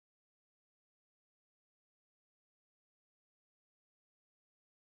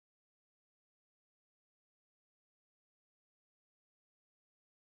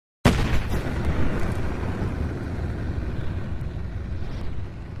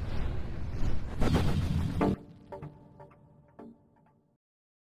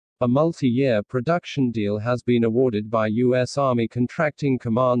A multi-year production deal has been awarded by U.S. Army Contracting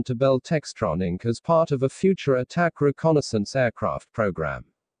Command to Bell Textron Inc. as part of a future attack reconnaissance aircraft program.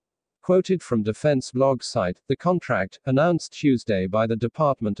 Quoted from Defense blog site, the contract, announced Tuesday by the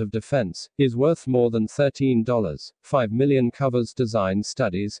Department of Defense, is worth more than $13.5 million, covers design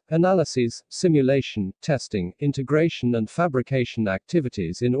studies, analyses, simulation, testing, integration and fabrication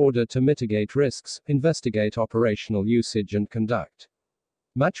activities in order to mitigate risks, investigate operational usage and conduct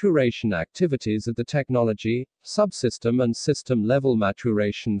maturation activities at the technology, subsystem and system-level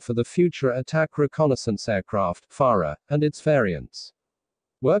maturation for the Future Attack Reconnaissance Aircraft (FARA) and its variants.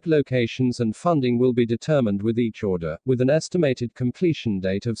 Work locations and funding will be determined with each order, with an estimated completion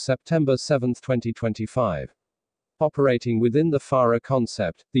date of September 7, 2025. Operating within the FARA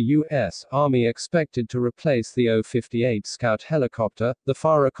concept, the U.S. Army expected to replace the O-58 Scout helicopter. The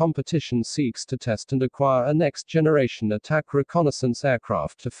FARA competition seeks to test and acquire a next-generation attack reconnaissance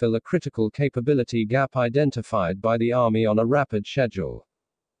aircraft to fill a critical capability gap identified by the Army on a rapid schedule.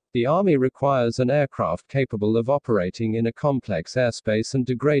 The Army requires an aircraft capable of operating in a complex airspace and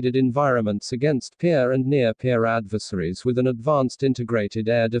degraded environments against peer and near-peer adversaries with an advanced integrated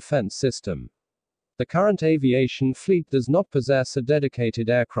air defense system. The current aviation fleet does not possess a dedicated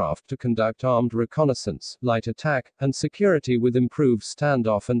aircraft to conduct armed reconnaissance, light attack, and security with improved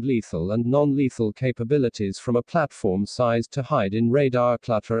standoff and lethal and non-lethal capabilities from a platform sized to hide in radar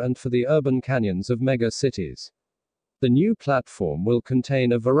clutter and for the urban canyons of mega-cities. The new platform will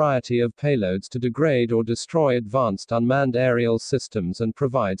contain a variety of payloads to degrade or destroy advanced unmanned aerial systems and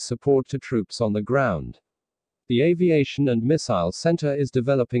provide support to troops on the ground. The Aviation and Missile Center is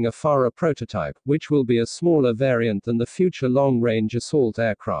developing a FARA prototype, which will be a smaller variant than the future long-range assault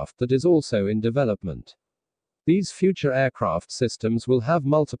aircraft that is also in development. These future aircraft systems will have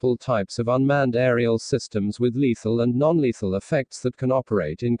multiple types of unmanned aerial systems with lethal and non-lethal effects that can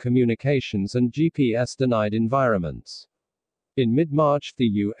operate in communications and GPS-denied environments. In mid-March, the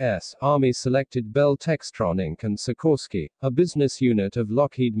U.S. Army selected Bell Textron Inc. and Sikorsky, a business unit of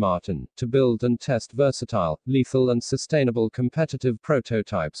Lockheed Martin, to build and test versatile, lethal and sustainable competitive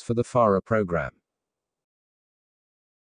prototypes for the FARA program.